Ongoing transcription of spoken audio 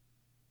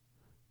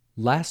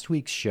Last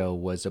week's show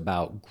was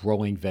about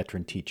growing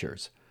veteran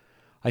teachers.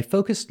 I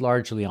focused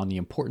largely on the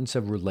importance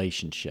of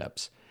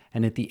relationships,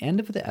 and at the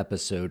end of the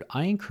episode,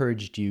 I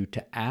encouraged you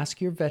to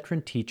ask your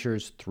veteran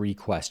teachers 3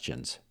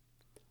 questions.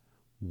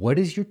 What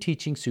is your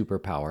teaching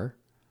superpower?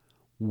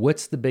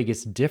 What's the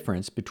biggest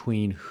difference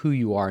between who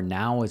you are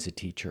now as a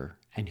teacher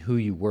and who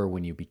you were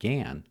when you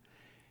began?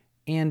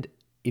 And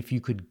if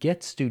you could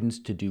get students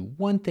to do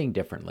one thing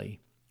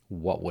differently,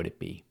 what would it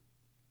be?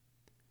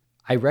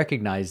 I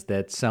recognize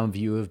that some of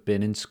you have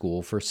been in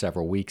school for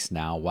several weeks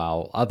now,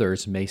 while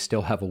others may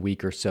still have a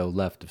week or so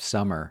left of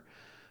summer.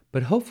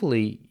 But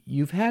hopefully,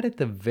 you've had at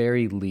the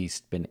very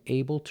least been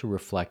able to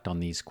reflect on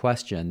these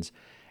questions,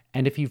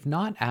 and if you've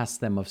not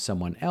asked them of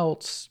someone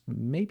else,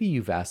 maybe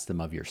you've asked them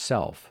of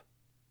yourself.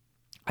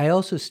 I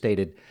also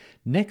stated,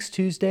 next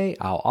Tuesday,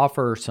 I'll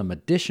offer some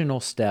additional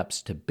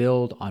steps to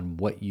build on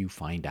what you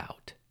find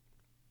out.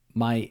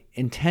 My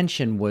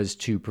intention was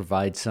to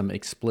provide some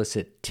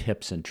explicit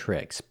tips and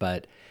tricks,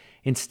 but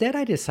instead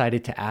I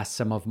decided to ask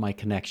some of my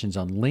connections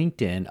on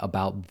LinkedIn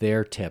about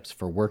their tips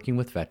for working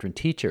with veteran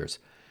teachers.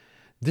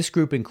 This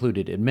group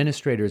included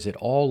administrators at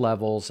all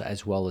levels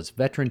as well as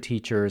veteran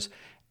teachers,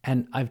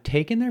 and I've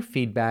taken their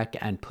feedback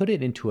and put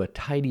it into a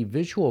tidy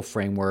visual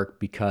framework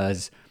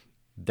because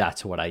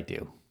that's what I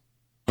do.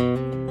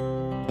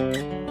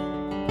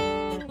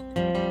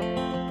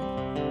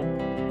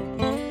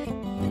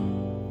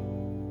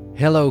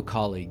 Hello,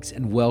 colleagues,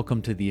 and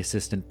welcome to the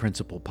Assistant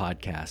Principal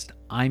Podcast.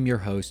 I'm your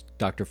host,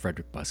 Dr.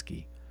 Frederick.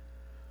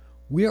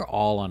 We are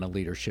all on a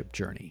leadership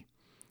journey.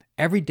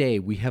 Every day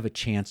we have a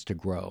chance to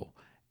grow.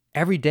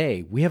 Every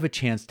day we have a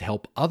chance to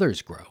help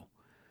others grow.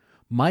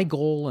 My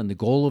goal and the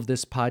goal of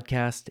this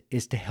podcast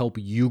is to help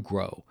you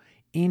grow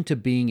into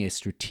being a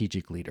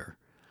strategic leader.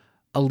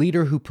 A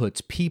leader who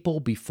puts people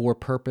before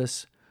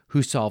purpose,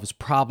 who solves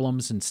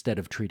problems instead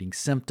of treating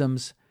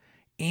symptoms,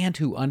 and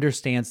who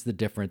understands the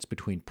difference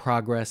between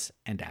progress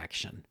and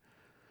action.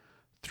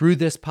 Through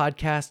this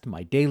podcast,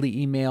 my daily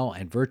email,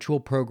 and virtual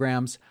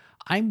programs,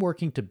 I'm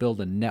working to build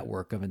a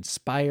network of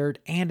inspired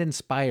and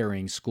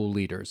inspiring school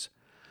leaders.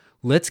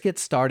 Let's get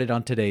started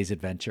on today's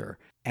adventure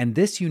and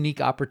this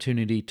unique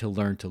opportunity to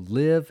learn to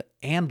live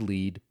and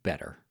lead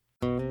better.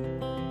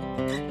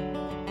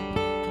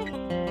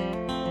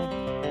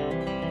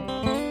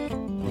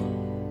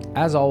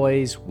 As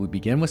always, we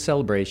begin with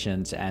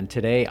celebrations, and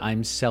today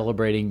I'm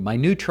celebrating my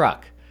new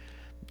truck.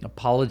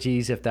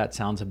 Apologies if that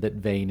sounds a bit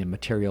vain and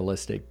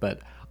materialistic,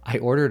 but I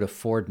ordered a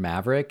Ford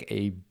Maverick,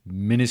 a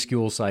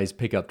minuscule-sized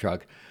pickup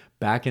truck,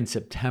 back in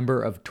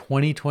September of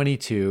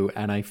 2022,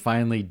 and I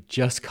finally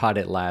just got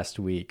it last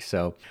week,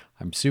 so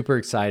I'm super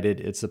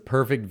excited. It's the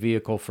perfect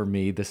vehicle for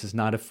me. This is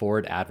not a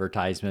Ford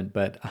advertisement,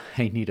 but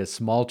I need a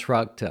small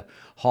truck to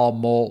haul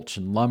mulch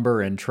and lumber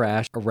and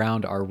trash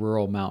around our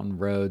rural mountain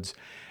roads.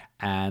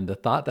 And the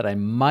thought that I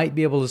might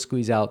be able to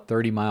squeeze out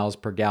 30 miles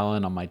per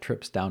gallon on my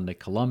trips down to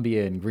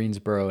Columbia and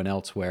Greensboro and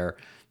elsewhere,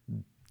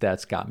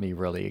 that's got me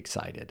really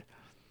excited.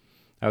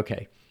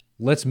 Okay,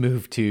 let's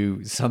move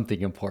to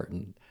something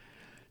important.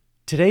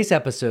 Today's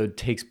episode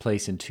takes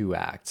place in 2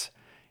 acts.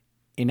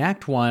 In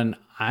Act 1,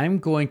 I'm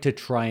going to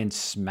try and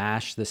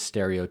smash the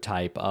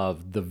stereotype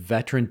of the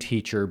veteran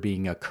teacher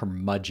being a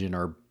curmudgeon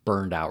or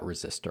burned out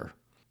resistor.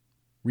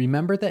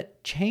 Remember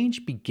that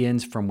change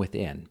begins from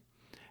within.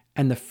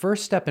 And the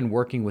first step in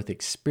working with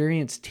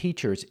experienced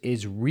teachers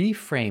is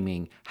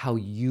reframing how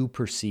you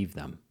perceive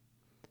them.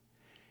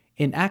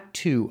 In Act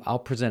 2, I'll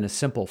present a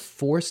simple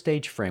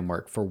 4-stage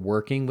framework for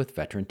working with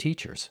veteran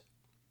teachers.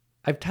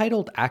 I've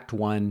titled Act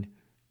 1,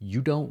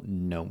 You Don't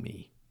Know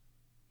Me.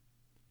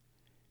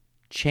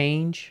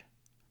 Change,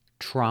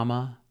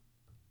 trauma,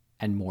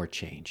 and more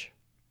change.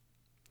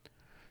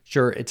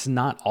 Sure, it's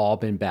not all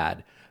been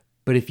bad,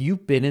 but if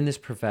you've been in this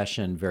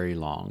profession very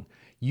long,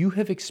 you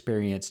have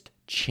experienced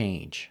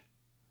change,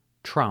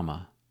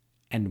 trauma,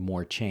 and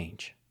more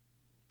change.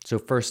 So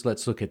first,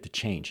 let's look at the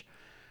change.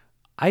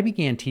 I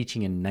began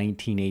teaching in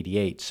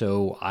 1988,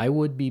 so I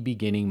would be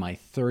beginning my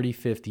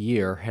 35th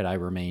year had I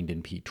remained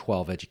in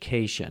P-12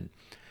 education.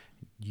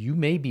 You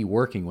may be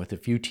working with a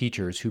few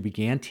teachers who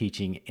began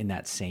teaching in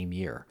that same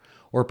year,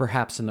 or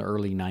perhaps in the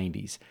early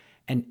 90s,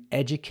 and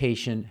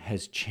education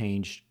has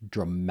changed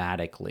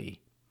dramatically.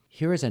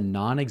 Here is a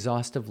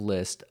non-exhaustive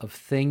list of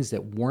things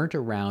that weren't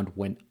around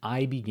when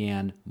I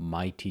began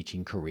my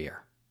teaching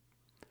career.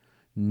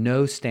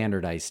 No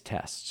standardized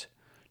tests,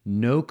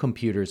 no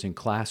computers in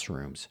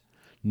classrooms,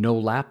 no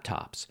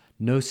laptops,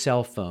 no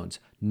cell phones,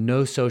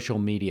 no social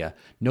media,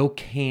 no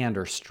canned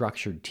or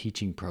structured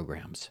teaching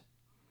programs.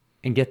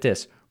 And get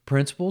this,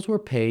 principals were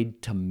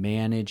paid to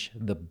manage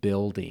the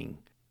building,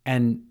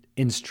 and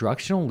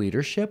instructional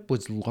leadership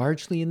was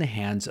largely in the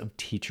hands of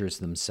teachers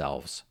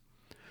themselves.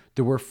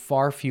 There were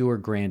far fewer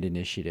grand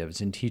initiatives,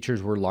 and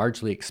teachers were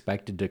largely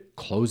expected to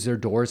close their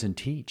doors and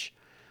teach.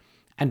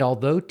 And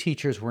although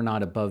teachers were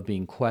not above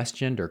being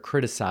questioned or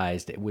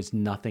criticized, it was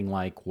nothing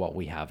like what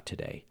we have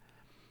today.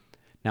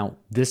 Now,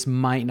 this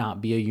might not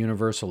be a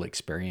universal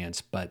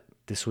experience, but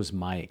this was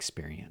my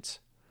experience.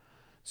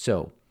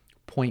 So,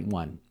 point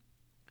 1,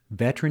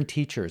 Veteran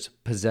teachers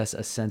possess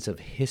a sense of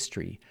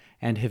history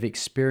and have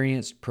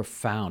experienced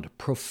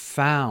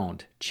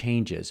profound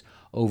changes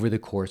over the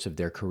course of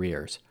their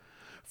careers.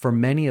 For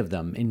many of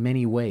them, in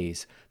many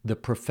ways, the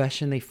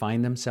profession they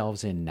find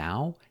themselves in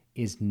now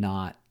is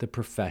not the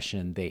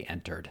profession they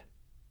entered.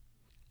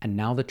 And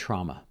now the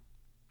trauma.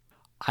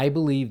 I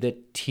believe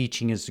that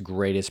teaching is the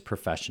greatest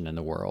profession in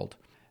the world.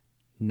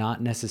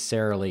 Not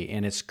necessarily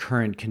in its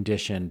current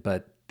condition,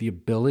 but the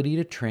ability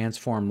to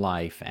transform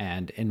life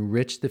and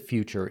enrich the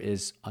future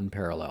is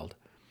unparalleled.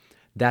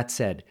 That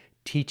said,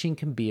 teaching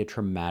can be a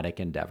traumatic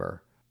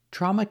endeavor.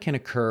 Trauma can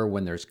occur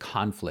when there's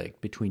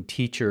conflict between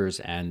teachers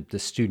and the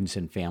students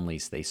and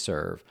families they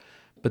serve.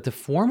 But the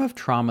form of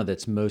trauma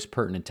that's most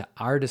pertinent to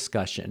our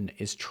discussion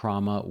is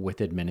trauma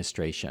with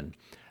administration,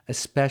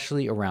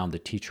 especially around the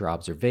teacher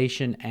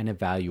observation and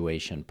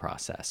evaluation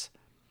process.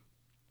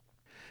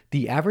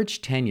 The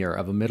average tenure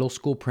of a middle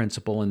school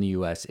principal in the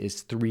U.S.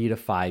 is 3 to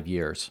 5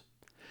 years.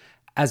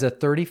 As a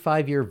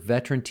 35-year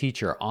veteran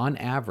teacher, on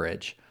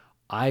average,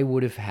 I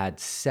would have had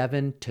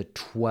 7 to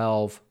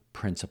 12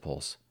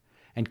 principals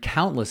and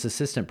countless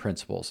assistant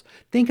principals.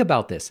 Think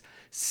about this.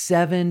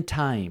 7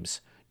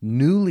 times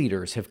new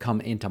leaders have come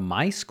into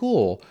my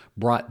school,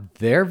 brought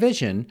their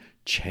vision,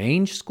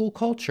 changed school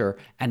culture,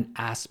 and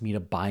asked me to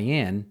buy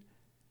in,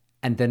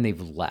 and then they've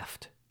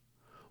left.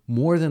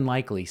 More than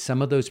likely,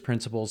 some of those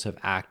principals have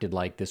acted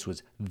like this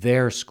was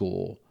their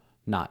school,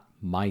 not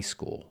my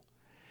school.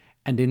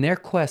 And in their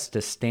quest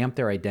to stamp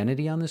their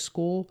identity on the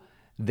school,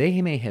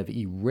 they may have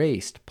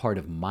erased part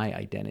of my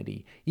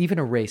identity, even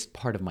erased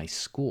part of my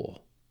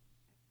school.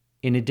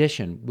 In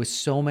addition, with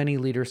so many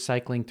leaders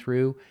cycling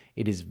through,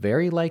 it is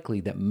very likely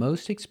that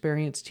most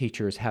experienced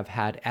teachers have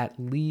had at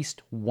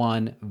least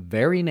one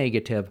very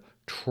negative,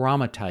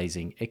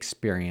 traumatizing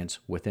experience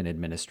with an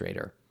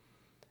administrator.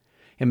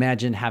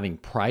 Imagine having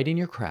pride in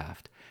your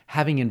craft,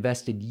 having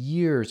invested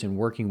years in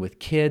working with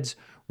kids,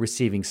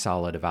 receiving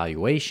solid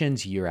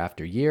evaluations year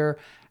after year,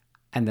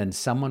 and then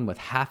someone with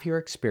half your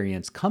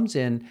experience comes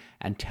in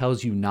and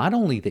tells you not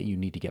only that you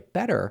need to get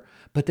better,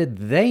 but that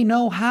they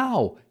know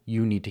how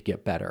you need to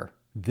get better.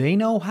 They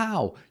know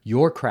how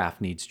your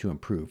craft needs to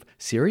improve.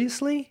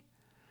 Seriously?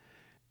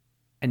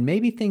 And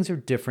maybe things are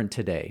different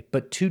today,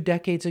 but 2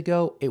 decades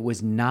ago, it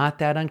was not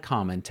that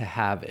uncommon to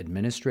have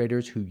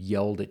administrators who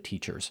yelled at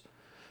teachers.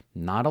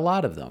 Not a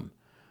lot of them,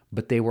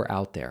 but they were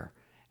out there.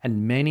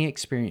 And many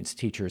experienced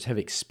teachers have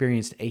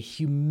experienced a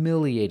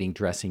humiliating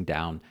dressing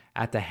down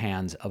at the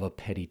hands of a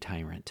petty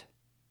tyrant.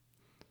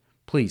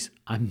 Please,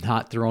 I'm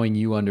not throwing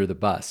you under the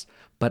bus,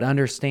 but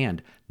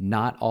understand,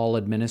 not all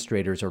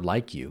administrators are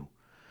like you.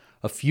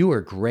 A few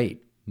are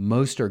great,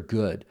 most are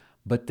good,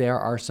 but there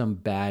are some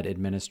bad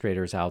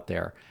administrators out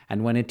there.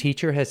 And when a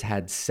teacher has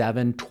had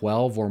 7,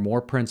 12 or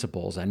more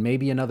principals, and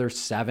maybe another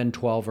 7,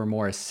 12 or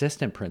more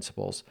assistant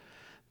principals,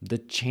 the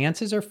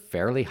chances are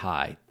fairly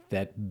high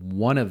that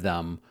one of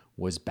them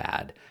was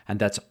bad, and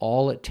that's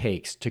all it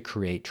takes to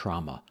create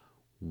trauma.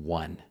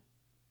 One.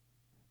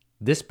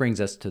 This brings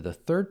us to the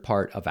third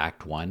part of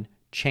Act 1,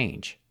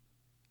 change.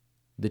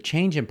 The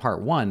change in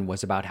Part 1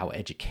 was about how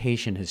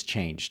education has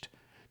changed.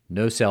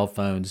 No cell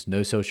phones,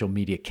 no social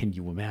media, can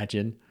you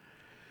imagine?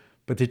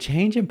 But the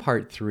change in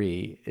Part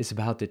 3 is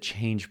about the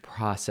change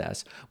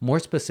process, more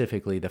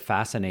specifically the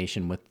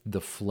fascination with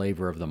the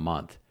flavor of the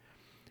month.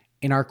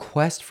 In our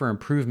quest for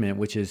improvement,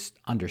 which is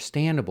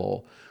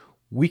understandable,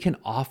 we can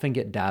often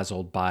get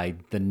dazzled by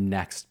the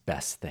next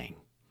best thing.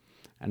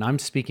 And I'm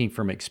speaking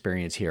from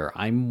experience here.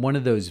 I'm one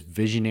of those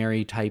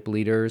visionary type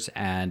leaders,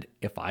 and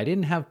if I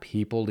didn't have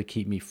people to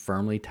keep me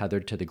firmly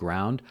tethered to the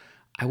ground,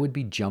 I would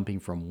be jumping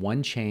from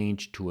one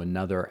change to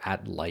another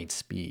at light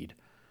speed.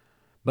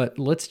 But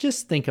let's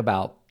just think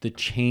about the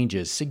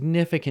changes,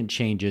 significant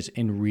changes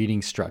in reading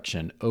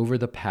instruction over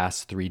the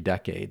past 3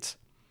 decades.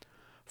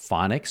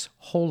 Phonics,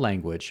 whole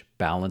language,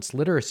 balanced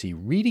literacy,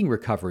 reading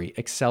recovery,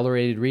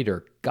 accelerated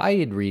reader,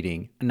 guided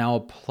reading, and now a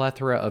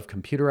plethora of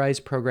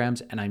computerized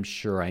programs, and I'm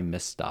sure I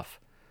missed stuff.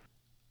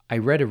 I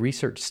read a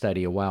research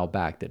study a while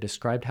back that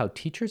described how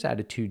teachers'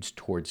 attitudes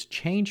towards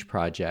change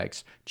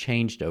projects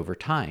changed over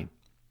time.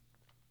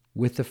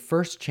 With the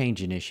first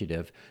change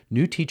initiative,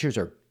 new teachers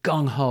are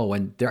gung-ho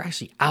and they're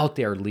actually out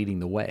there leading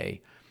the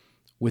way.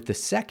 With the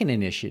second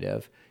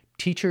initiative,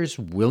 teachers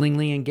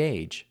willingly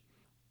engage.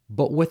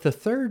 But with the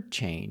third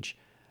change,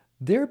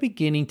 they're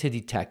beginning to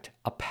detect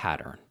a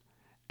pattern,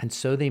 and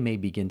so they may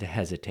begin to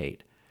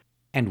hesitate.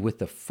 And with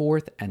the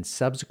fourth and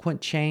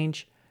subsequent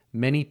change,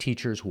 many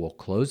teachers will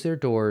close their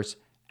doors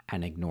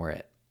and ignore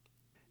it.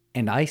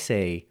 And I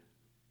say,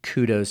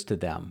 kudos to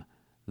them.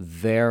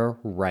 They're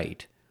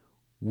right.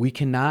 We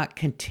cannot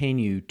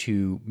continue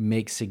to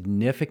make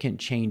significant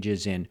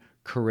changes in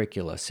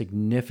curricula,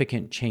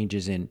 significant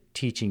changes in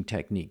teaching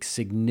techniques,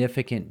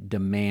 significant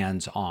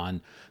demands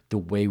on the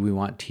way we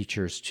want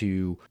teachers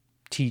to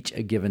teach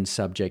a given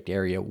subject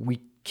area.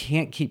 We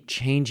can't keep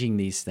changing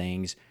these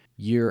things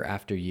year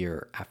after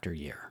year after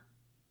year.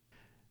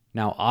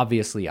 Now,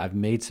 obviously, I've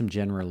made some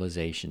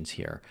generalizations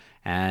here,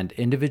 and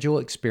individual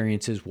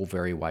experiences will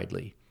vary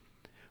widely.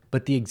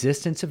 But the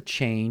existence of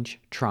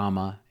change,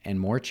 trauma, and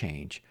more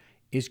change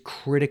is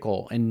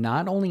critical in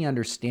not only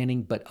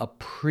understanding but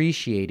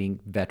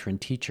appreciating veteran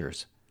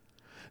teachers.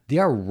 They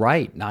are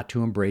right not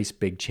to embrace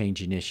big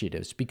change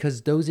initiatives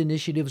because those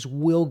initiatives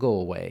will go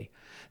away.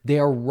 They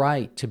are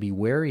right to be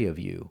wary of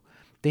you.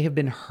 They have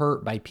been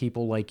hurt by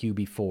people like you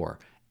before,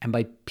 and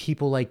by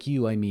people like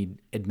you, I mean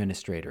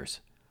administrators.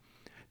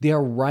 They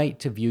are right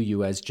to view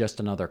you as just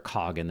another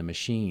cog in the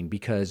machine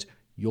because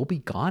you'll be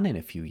gone in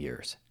a few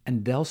years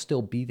and they'll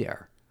still be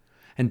there.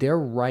 And they're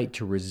right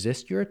to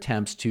resist your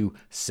attempts to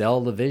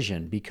sell the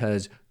vision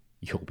because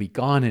you'll be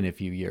gone in a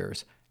few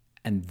years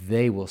and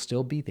they will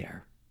still be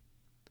there.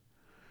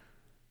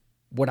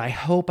 What I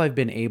hope I've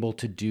been able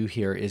to do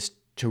here is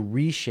to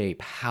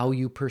reshape how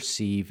you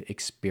perceive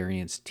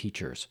experienced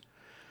teachers.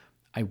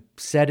 I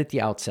said at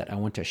the outset, I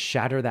want to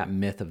shatter that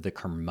myth of the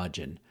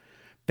curmudgeon.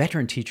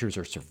 Veteran teachers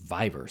are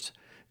survivors.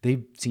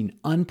 They've seen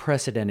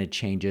unprecedented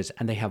changes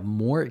and they have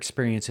more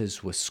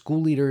experiences with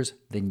school leaders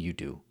than you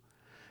do.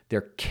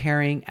 They're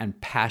caring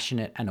and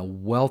passionate and a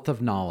wealth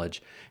of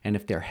knowledge. And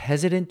if they're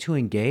hesitant to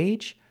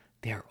engage,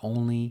 they're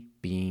only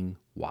being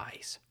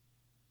wise.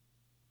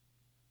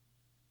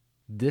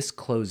 This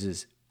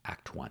closes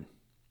Act 1.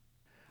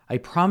 I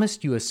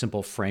promised you a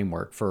simple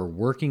framework for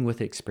working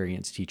with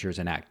experienced teachers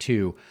in Act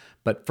 2,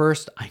 but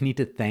first I need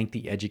to thank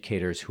the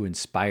educators who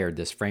inspired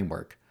this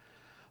framework.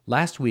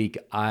 Last week,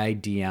 I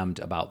DM'd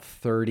about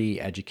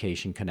 30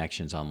 education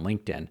connections on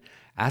LinkedIn,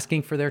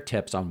 asking for their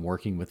tips on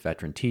working with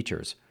veteran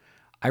teachers.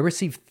 I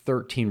received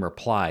 13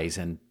 replies,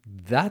 and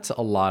that's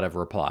a lot of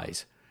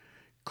replies.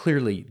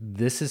 Clearly,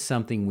 this is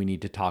something we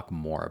need to talk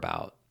more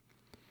about.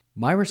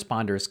 My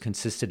responders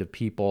consisted of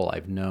people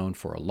I've known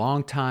for a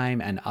long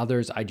time and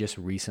others I just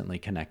recently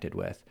connected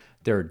with.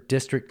 There are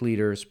district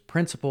leaders,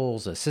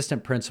 principals,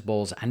 assistant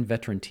principals, and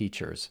veteran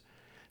teachers.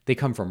 They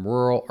come from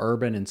rural,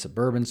 urban, and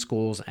suburban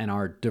schools and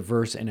are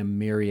diverse in a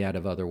myriad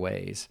of other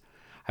ways.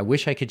 I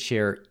wish I could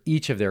share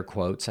each of their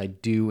quotes. I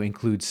do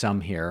include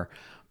some here,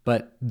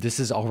 but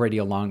this is already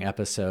a long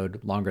episode,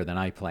 longer than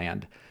I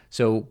planned.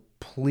 So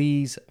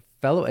please,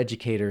 fellow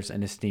educators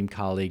and esteemed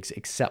colleagues,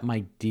 accept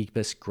my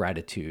deepest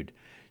gratitude.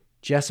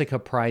 Jessica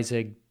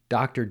Preisig,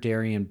 Dr.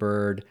 Darian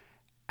Bird,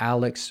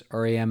 Alex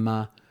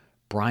Uriema,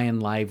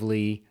 Brian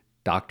Lively,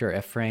 Dr.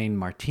 Efrain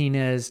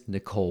Martinez,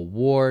 Nicole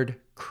Ward,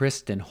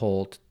 Kristen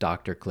Holt,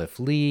 Dr.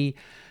 Cliff Lee,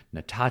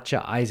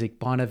 Natasha Isaac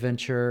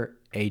Bonaventure,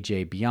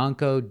 AJ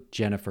Bianco,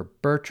 Jennifer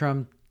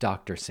Bertram,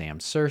 Dr. Sam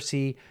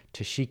Searcy,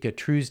 Tashika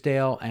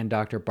Truesdale, and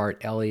Dr. Bart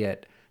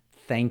Elliott.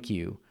 Thank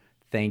you.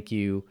 Thank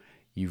you.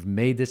 You've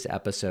made this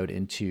episode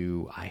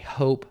into, I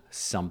hope,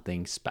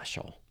 something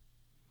special.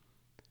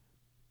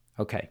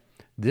 Okay,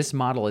 this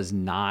model is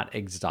not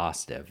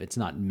exhaustive. It's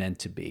not meant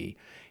to be.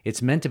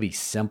 It's meant to be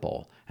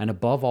simple and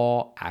above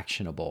all,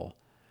 actionable.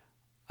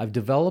 I've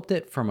developed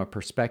it from a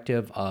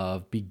perspective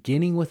of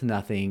beginning with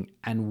nothing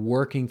and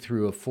working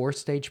through a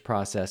 4-stage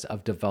process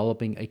of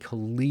developing a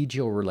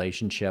collegial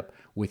relationship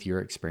with your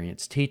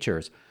experienced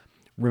teachers.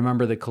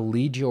 Remember, the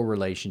collegial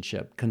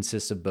relationship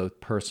consists of both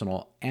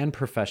personal and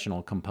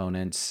professional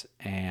components.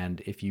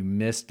 And if you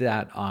missed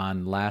that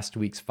on last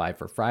week's 5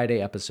 for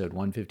Friday, episode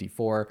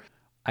 154,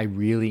 I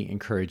really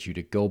encourage you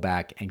to go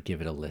back and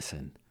give it a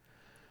listen.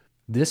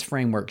 This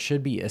framework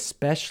should be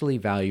especially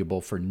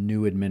valuable for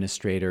new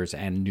administrators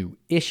and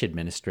new-ish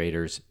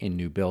administrators in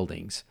new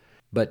buildings.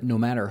 But no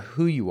matter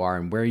who you are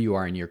and where you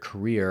are in your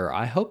career,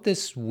 I hope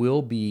this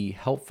will be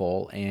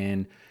helpful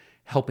in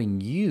helping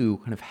you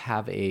kind of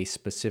have a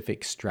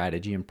specific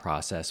strategy and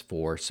process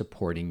for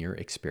supporting your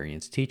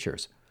experienced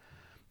teachers.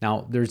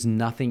 Now, there's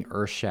nothing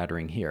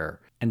earth-shattering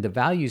here, and the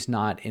value's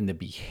not in the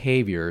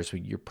behaviors.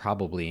 You're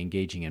probably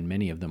engaging in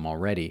many of them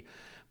already,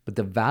 but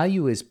the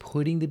value is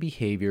putting the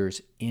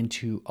behaviors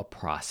into a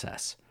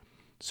process.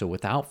 So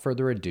without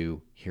further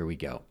ado, here we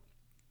go.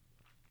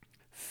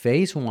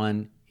 Phase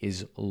 1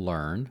 is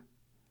learn.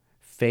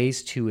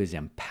 Phase 2 is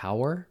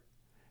empower.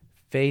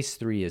 Phase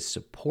 3 is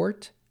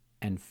support.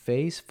 And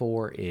phase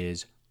 4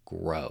 is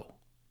grow.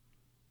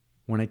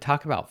 When I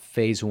talk about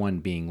phase 1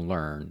 being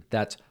learn,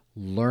 that's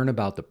learn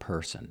about the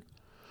person.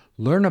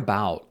 Learn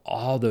about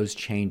all those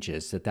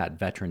changes that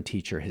veteran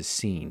teacher has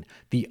seen,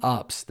 the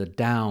ups, the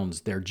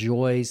downs, their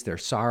joys, their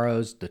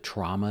sorrows, the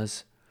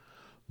traumas.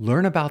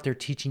 Learn about their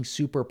teaching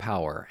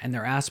superpower and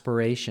their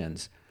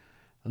aspirations,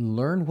 and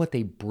learn what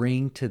they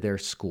bring to their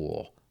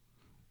school.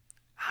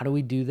 How do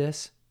we do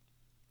this?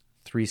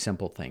 3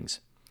 simple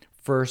things.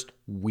 First,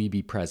 we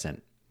be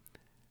present.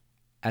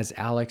 As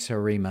Alex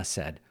Uriema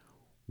said,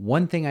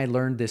 one thing I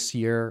learned this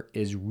year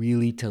is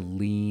really to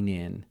lean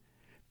in.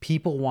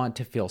 People want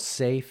to feel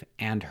safe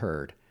and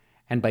heard.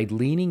 And by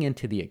leaning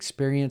into the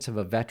experience of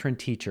a veteran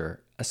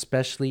teacher,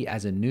 especially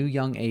as a new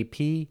young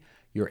AP,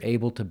 you're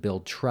able to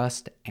build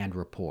trust and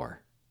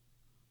rapport.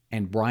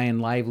 And Brian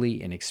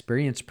Lively, an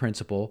experienced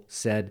principal,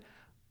 said,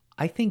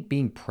 I think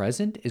being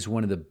present is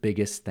one of the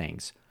biggest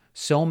things.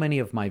 So many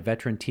of my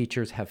veteran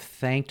teachers have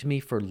thanked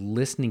me for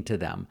listening to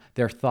them,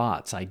 their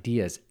thoughts,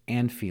 ideas,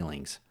 and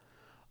feelings.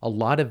 A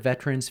lot of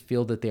veterans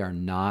feel that they are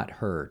not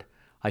heard.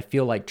 I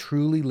feel like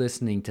truly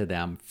listening to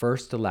them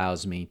first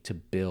allows me to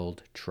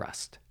build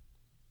trust.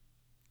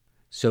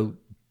 So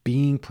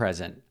being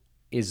present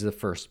is the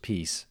first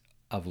piece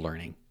of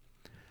learning.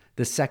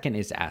 The second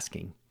is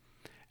asking.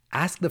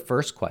 Ask the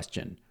first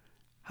question,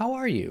 how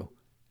are you?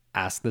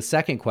 Ask the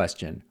second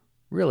question,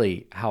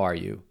 really, how are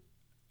you?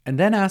 And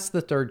then ask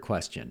the third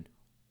question,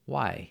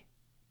 why?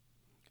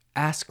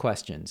 Ask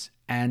questions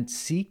and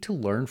seek to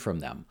learn from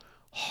them.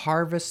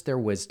 Harvest their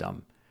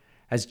wisdom.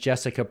 As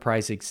Jessica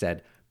Preisig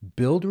said,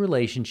 build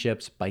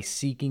relationships by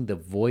seeking the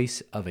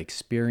voice of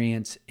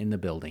experience in the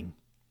building.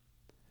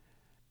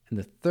 And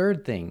the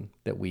third thing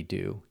that we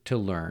do to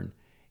learn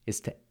is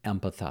to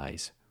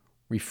empathize,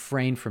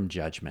 refrain from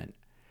judgment,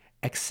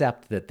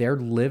 accept that their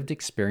lived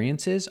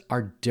experiences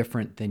are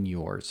different than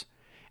yours,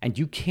 and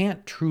you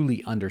can't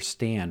truly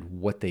understand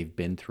what they've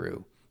been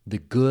through, the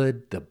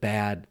good, the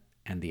bad,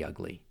 and the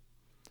ugly.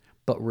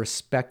 But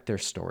respect their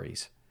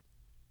stories.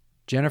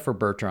 Jennifer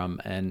Bertram,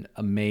 an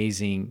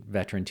amazing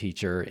veteran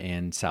teacher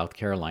in South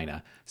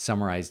Carolina,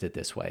 summarized it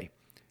this way.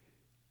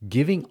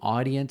 Giving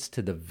audience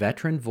to the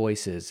veteran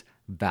voices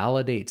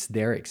validates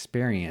their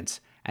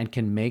experience and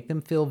can make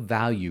them feel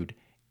valued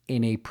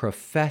in a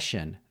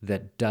profession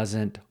that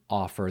doesn't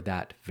offer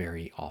that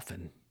very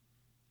often.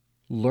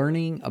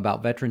 Learning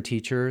about veteran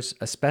teachers,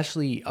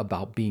 especially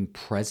about being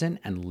present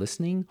and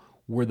listening,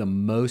 were the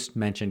most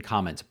mentioned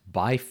comments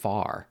by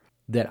far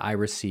that I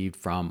received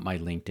from my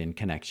LinkedIn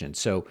connection.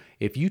 So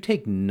if you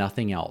take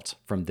nothing else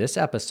from this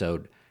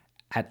episode,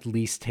 at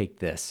least take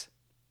this.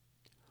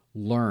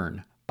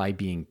 Learn by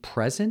being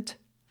present,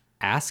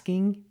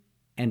 asking,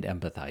 and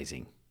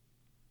empathizing.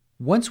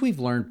 Once we've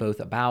learned both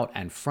about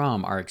and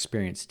from our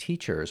experienced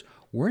teachers,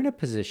 we're in a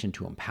position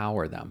to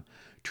empower them,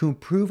 to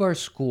improve our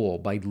school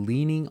by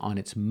leaning on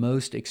its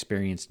most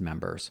experienced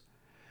members.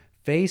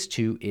 Phase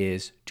 2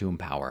 is to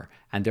empower,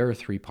 and there are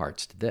 3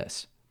 parts to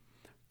this.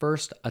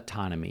 First,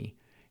 autonomy.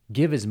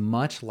 Give as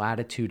much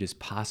latitude as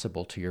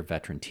possible to your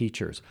veteran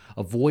teachers.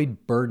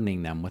 Avoid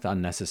burdening them with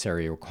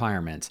unnecessary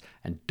requirements,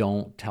 and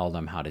don't tell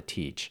them how to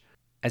teach.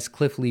 As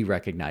Cliff Lee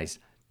recognized,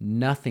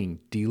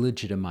 nothing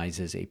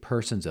delegitimizes a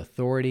person's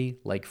authority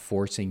like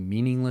forcing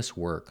meaningless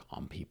work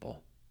on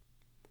people.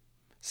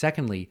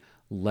 Secondly,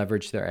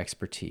 leverage their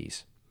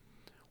expertise.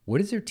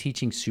 What is their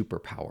teaching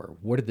superpower?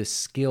 What are the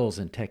skills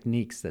and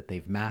techniques that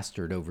they've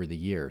mastered over the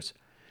years?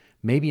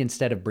 Maybe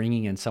instead of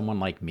bringing in someone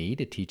like me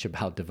to teach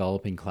about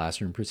developing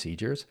classroom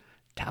procedures,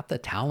 tap the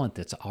talent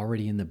that's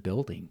already in the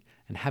building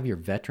and have your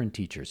veteran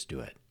teachers do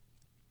it.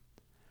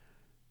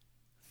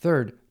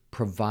 Third,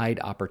 provide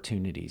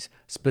opportunities,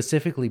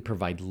 specifically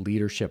provide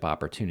leadership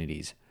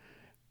opportunities.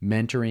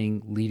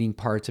 Mentoring, leading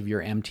parts of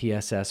your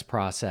MTSS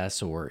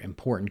process or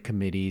important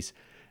committees,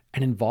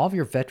 and involve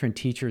your veteran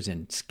teachers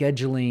in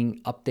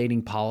scheduling,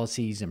 updating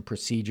policies and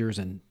procedures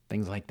and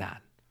things like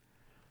that.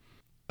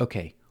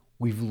 Okay,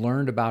 we've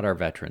learned about our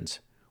veterans.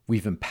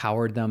 We've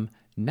empowered them.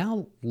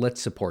 Now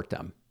let's support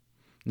them.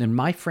 In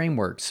my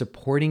framework,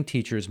 supporting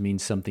teachers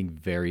means something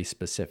very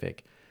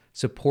specific.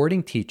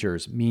 Supporting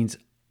teachers means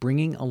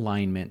bringing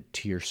alignment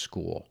to your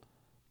school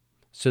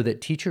so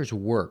that teachers'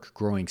 work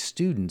growing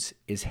students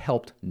is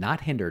helped,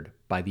 not hindered,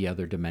 by the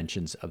other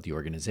dimensions of the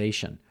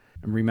organization.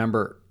 And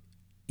remember,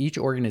 each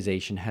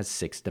organization has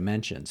 6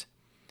 dimensions: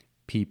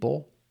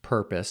 people,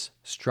 purpose,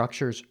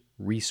 structures,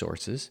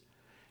 resources,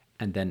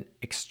 and then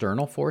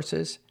external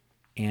forces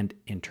and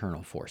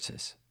internal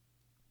forces.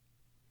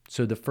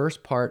 So the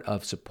first part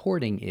of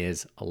supporting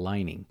is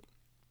aligning.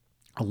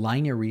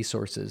 Align your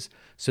resources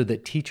so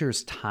that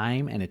teachers'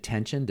 time and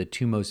attention, the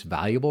 2 most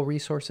valuable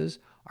resources,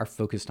 are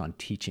focused on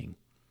teaching.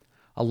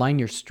 Align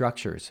your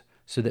structures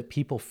so that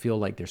people feel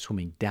like they're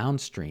swimming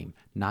downstream,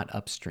 not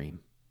upstream.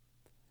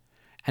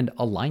 And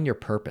align your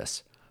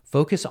purpose.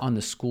 Focus on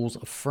the school's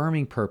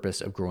affirming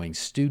purpose of growing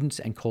students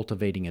and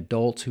cultivating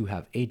adults who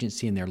have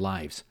agency in their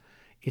lives.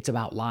 It's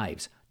about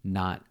lives,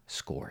 not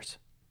scores.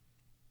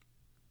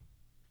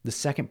 The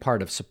second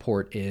part of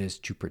support is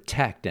to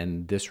protect,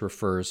 and this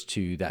refers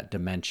to that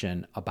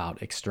dimension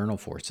about external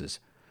forces.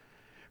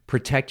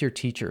 Protect your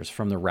teachers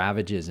from the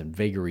ravages and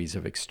vagaries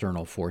of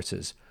external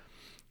forces.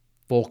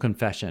 Full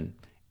confession,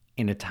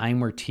 in a time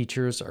where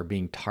teachers are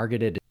being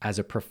targeted as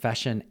a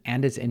profession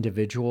and as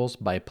individuals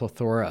by a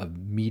plethora of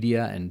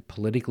media and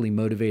politically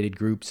motivated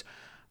groups,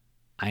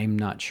 I'm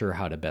not sure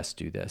how to best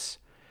do this.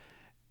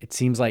 It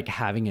seems like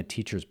having a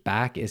teacher's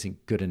back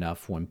isn't good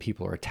enough when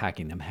people are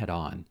attacking them head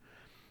on.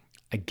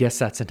 I guess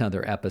that's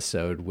another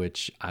episode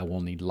which I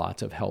will need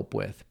lots of help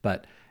with,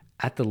 but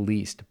at the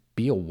least,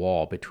 be a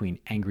wall between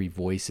angry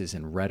voices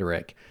and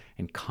rhetoric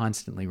and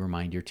constantly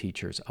remind your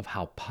teachers of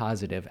how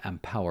positive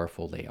and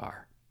powerful they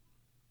are.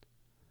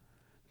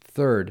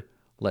 Third,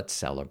 let's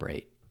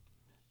celebrate.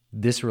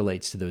 This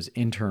relates to those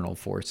internal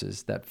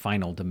forces, that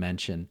final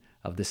dimension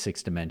of the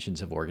 6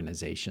 dimensions of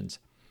organizations.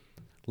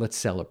 Let's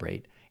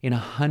celebrate in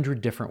 100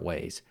 different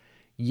ways.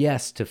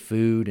 Yes to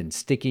food and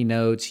sticky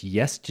notes,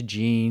 yes to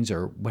jeans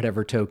or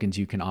whatever tokens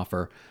you can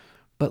offer,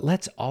 But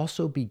let's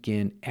also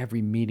begin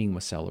every meeting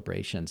with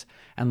celebrations.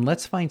 And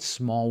let's find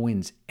small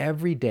wins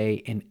every day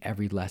in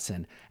every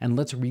lesson. And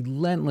let's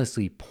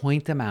relentlessly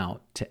point them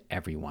out to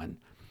everyone.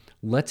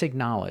 Let's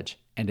acknowledge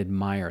and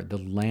admire the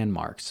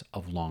landmarks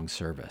of long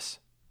service.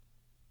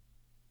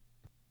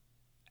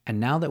 And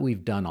now that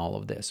we've done all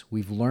of this,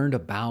 we've learned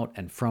about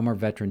and from our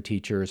veteran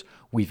teachers,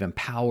 we've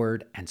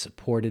empowered and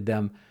supported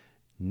them.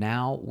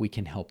 Now we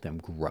can help them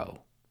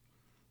grow.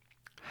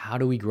 How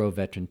do we grow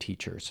veteran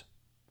teachers?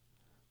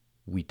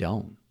 We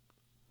don't.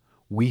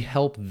 We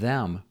help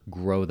them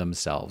grow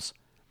themselves.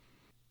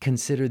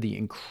 Consider the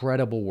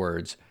incredible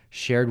words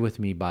shared with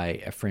me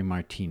by Efrain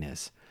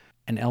Martinez,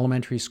 an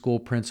elementary school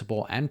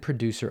principal and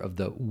producer of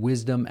the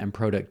Wisdom and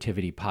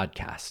Productivity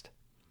podcast.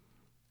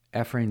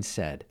 Efrain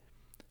said,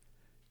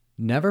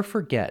 "Never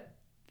forget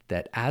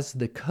that as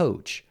the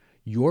coach,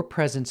 your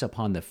presence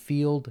upon the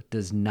field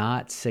does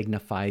not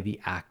signify the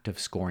act of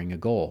scoring a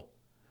goal.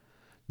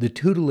 The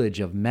tutelage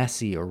of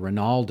Messi or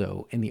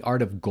Ronaldo in the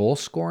art of goal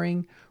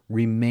scoring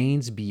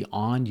remains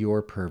beyond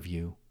your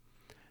purview.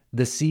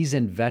 The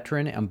seasoned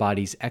veteran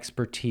embodies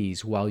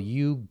expertise while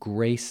you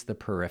grace the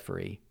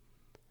periphery.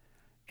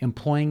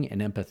 Employing an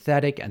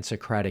empathetic and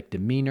Socratic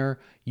demeanor,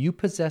 you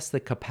possess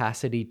the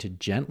capacity to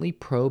gently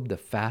probe the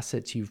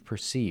facets you've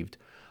perceived,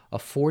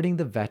 affording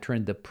the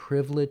veteran the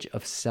privilege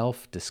of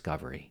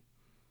self-discovery.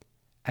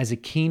 As a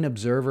keen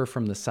observer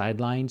from the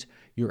sidelines,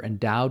 you're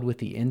endowed with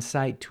the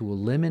insight to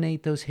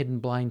eliminate those hidden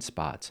blind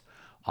spots,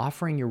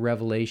 offering your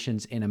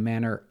revelations in a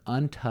manner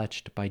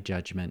untouched by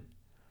judgment.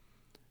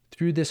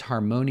 Through this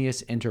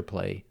harmonious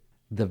interplay,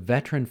 the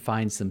veteran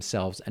finds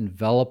themselves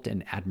enveloped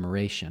in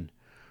admiration,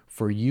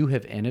 for you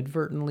have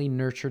inadvertently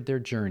nurtured their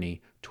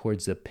journey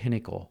towards the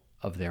pinnacle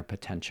of their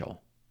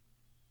potential."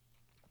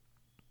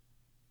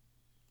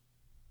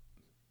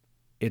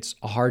 It's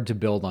hard to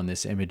build on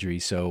this imagery,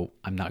 so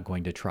I'm not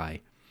going to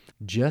try.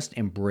 Just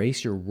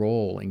embrace your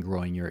role in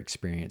growing your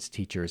experienced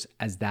teachers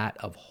as that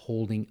of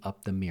holding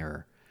up the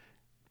mirror.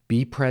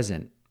 Be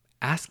present,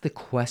 ask the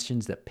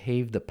questions that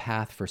pave the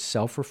path for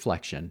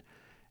self-reflection,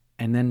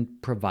 and then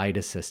provide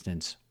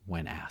assistance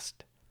when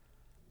asked.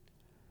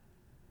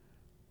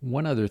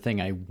 One other thing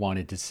I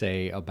wanted to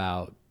say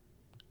about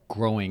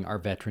growing our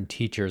veteran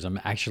teachers, I'm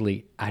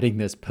actually adding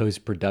this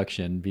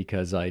post-production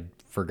because I'd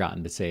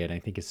forgotten to say it. I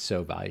think it's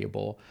so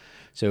valuable.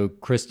 So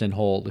Kristen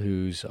Holt,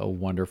 who's a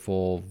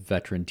wonderful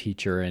veteran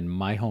teacher in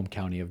my home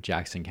county of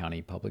Jackson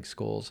County Public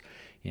Schools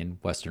in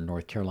Western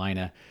North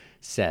Carolina,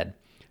 said,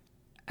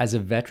 "As a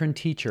veteran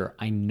teacher,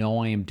 I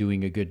know I am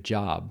doing a good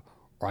job,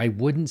 or I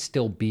wouldn't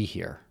still be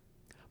here.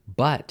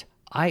 But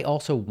I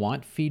also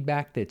want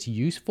feedback that's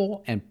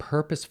useful and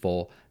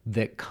purposeful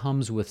that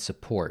comes with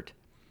support.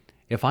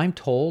 If I'm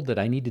told that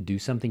I need to do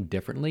something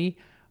differently,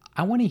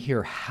 I want to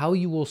hear how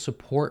you will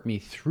support me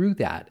through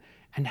that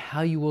and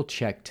how you will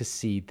check to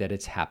see that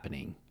it's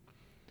happening."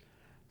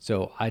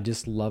 So I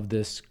just love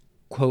this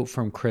quote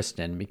from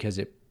Kristen because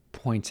it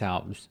points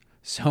out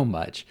so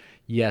much.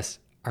 Yes,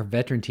 our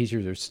veteran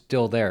teachers are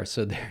still there,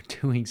 so they're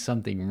doing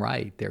something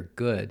right. They're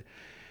good.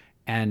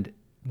 And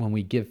when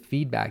we give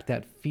feedback,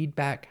 that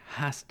feedback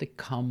has to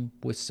come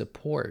with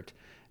support.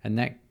 And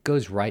that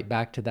goes right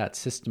back to that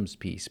systems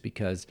piece,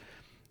 because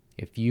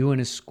if you in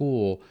a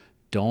school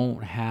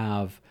don't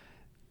have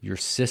your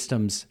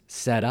systems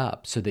set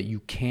up so that you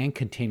can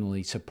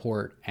continually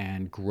support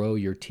and grow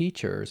your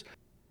teachers,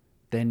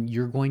 then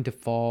you're going to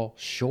fall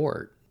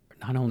short,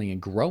 not only in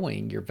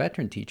growing your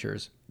veteran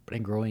teachers, but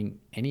in growing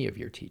any of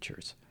your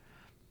teachers.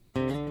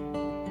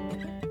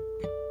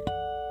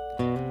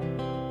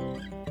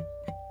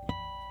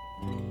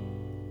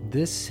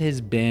 This has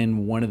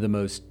been one of the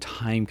most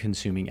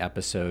time-consuming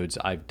episodes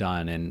I've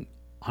done, and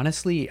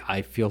honestly,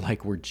 I feel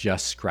like we're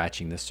just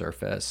scratching the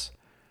surface.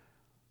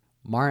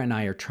 Mara and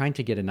I are trying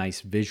to get a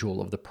nice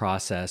visual of the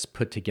process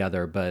put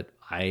together, but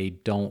I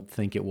don't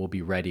think it will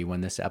be ready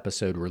when this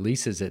episode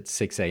releases at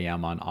 6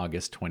 a.m. on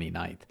August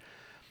 29th.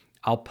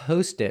 I'll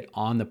post it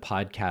on the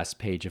podcast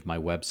page of my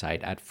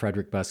website at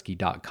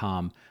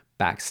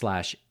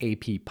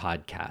frederickbuskey.com/AP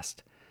podcast.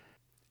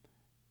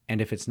 And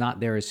if it's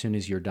not there as soon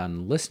as you're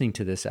done listening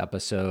to this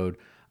episode,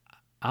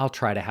 I'll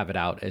try to have it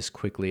out as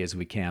quickly as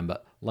we can.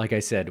 But like I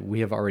said,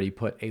 we have already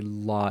put a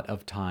lot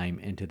of time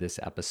into this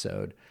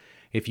episode.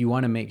 If you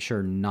want to make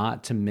sure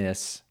not to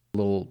miss a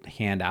little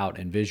handout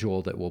and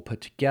visual that we'll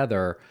put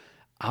together,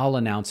 I'll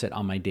announce it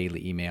on my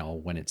daily email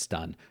when it's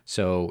done.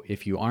 So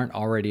if you aren't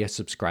already a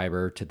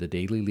subscriber to the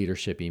daily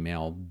leadership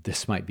email,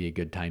 this might be a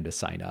good time to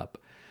sign up.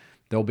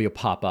 There'll be a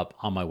pop-up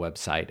on my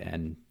website,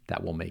 and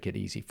that will make it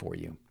easy for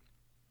you.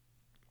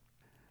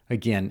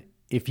 Again,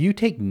 if you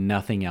take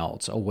nothing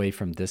else away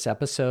from this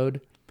episode,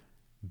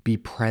 be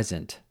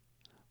present,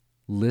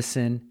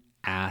 listen,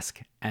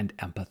 ask, and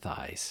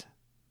empathize.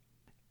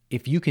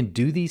 If you can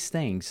do these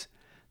things,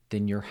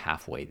 then you're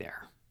halfway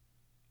there.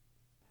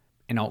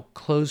 And I'll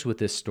close with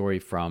this story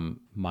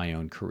from my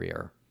own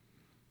career.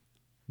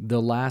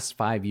 The last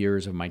 5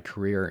 years of my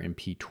career in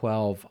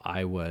P12,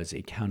 I was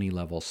a county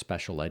level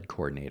special ed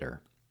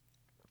coordinator.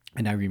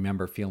 And I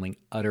remember feeling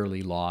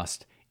utterly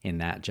lost in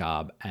that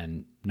job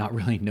and not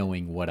really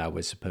knowing what I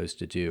was supposed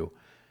to do,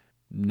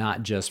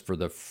 not just for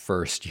the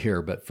first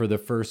year, but for the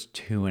first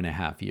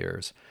 2.5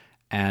 years.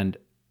 And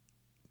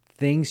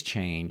things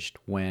changed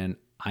when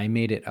I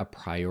made it a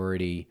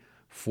priority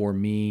for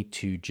me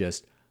to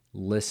just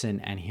listen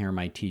and hear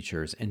my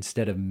teachers.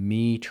 Instead of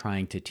me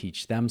trying to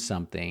teach them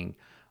something,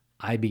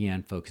 I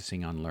began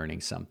focusing on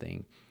learning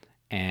something.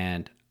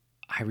 And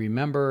I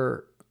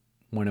remember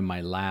one of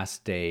my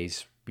last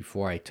days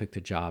before I took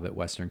the job at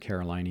Western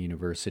Carolina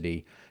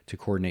University to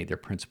coordinate their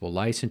principal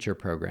licensure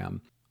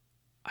program.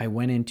 I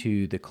went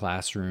into the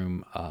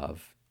classroom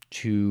of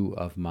two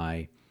of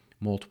my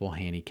multiple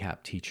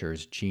handicap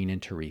teachers, Jean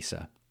and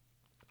Teresa,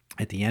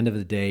 at the end of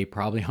the day,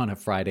 probably on a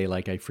Friday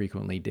like I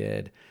frequently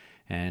did,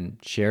 and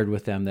shared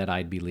with them that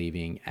I'd be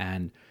leaving.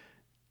 And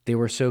they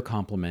were so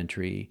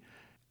complimentary,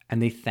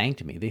 and they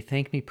thanked me. They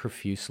thanked me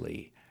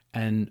profusely.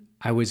 And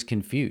I was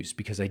confused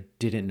because I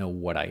didn't know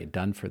what I had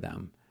done for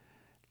them.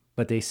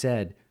 But they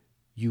said,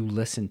 "You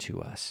listened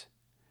to us.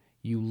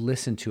 You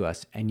listened to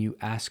us, and you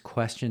asked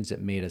questions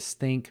that made us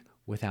think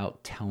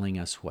without telling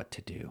us what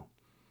to do."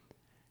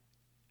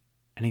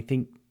 And I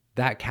think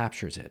that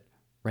captures it,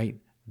 right?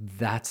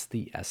 That's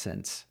the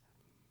essence.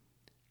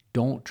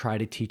 Don't try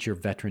to teach your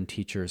veteran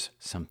teachers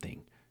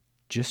something.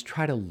 Just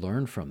try to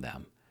learn from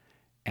them.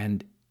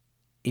 And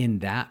in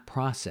that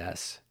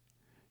process,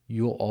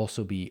 you'll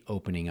also be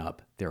opening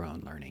up their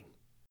own learning.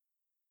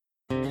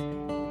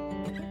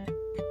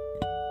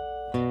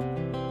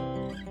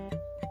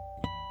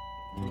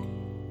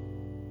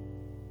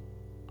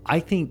 I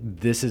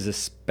think this is a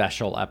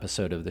special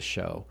episode of the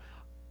show.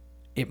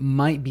 It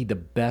might be the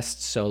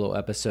best solo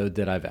episode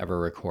that I've ever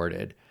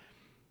recorded.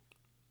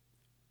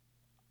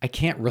 I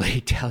can't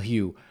really tell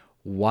you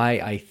why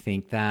I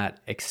think that,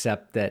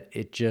 except that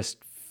it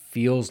just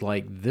feels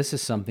like this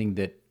is something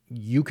that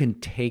you can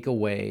take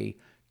away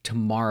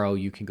tomorrow.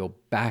 You can go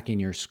back in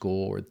your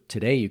school, or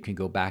today you can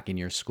go back in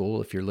your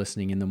school if you're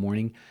listening in the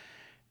morning,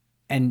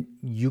 and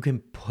you can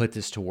put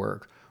this to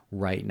work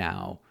right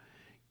now.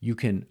 You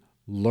can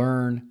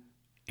learn,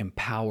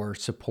 empower,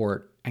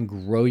 support, and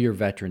grow your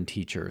veteran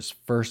teachers,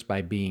 first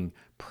by being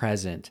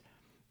present,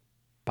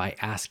 by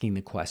asking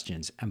the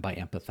questions, and by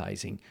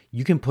empathizing.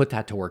 You can put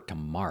that to work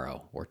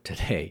tomorrow or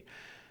today.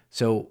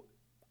 So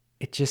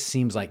it just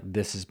seems like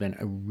this has been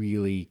a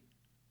really,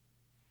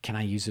 can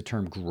I use the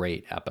term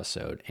great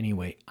episode?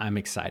 Anyway, I'm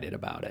excited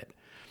about it.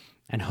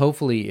 And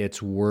hopefully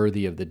it's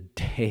worthy of the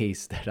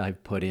days that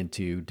I've put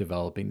into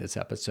developing this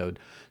episode.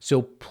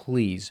 So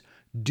please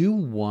do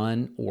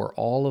one or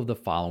all of the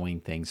following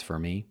things for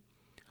me.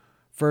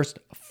 First,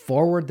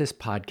 forward this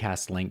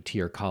podcast link to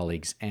your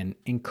colleagues and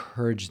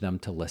encourage them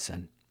to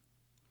listen.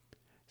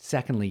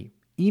 Secondly,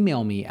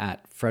 email me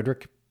at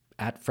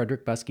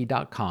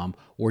frederickbusky.com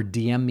or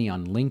DM me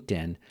on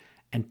LinkedIn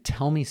and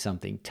tell me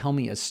something. Tell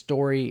me a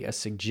story, a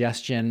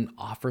suggestion,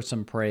 offer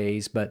some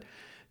praise, but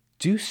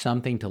do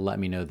something to let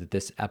me know that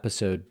this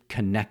episode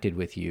connected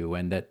with you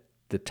and that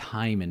the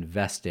time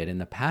invested and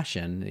the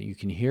passion that you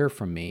can hear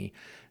from me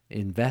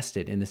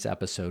invested in this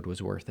episode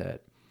was worth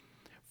it.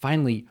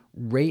 Finally,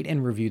 rate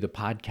and review the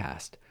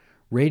podcast.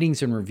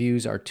 Ratings and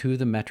reviews are two of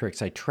the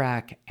metrics I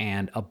track,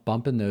 and a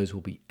bump in those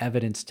will be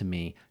evidence to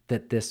me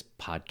that this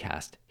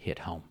podcast hit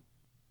home.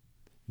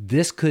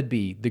 This could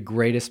be the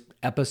greatest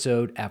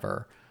episode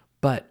ever,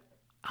 but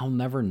I'll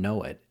never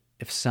know it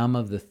if some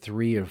of the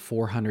 300 or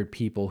 400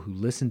 people who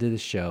listen to the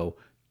show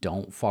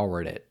don't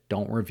forward it,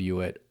 don't review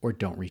it, or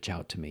don't reach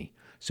out to me.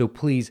 So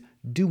please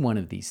do one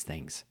of these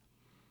things.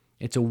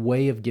 It's a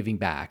way of giving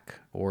back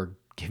or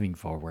giving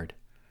forward.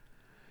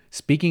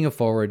 Speaking of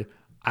forward,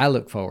 I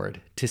look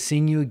forward to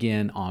seeing you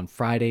again on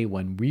Friday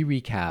when we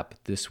recap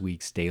this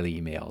week's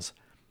daily emails.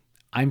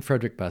 I'm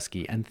Frederick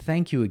Busky, and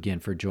thank you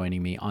again for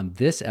joining me on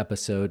this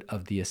episode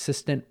of the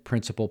Assistant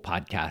Principal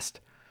Podcast.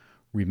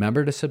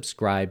 Remember to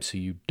subscribe so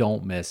you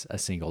don't miss a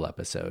single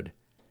episode.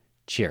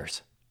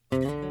 Cheers.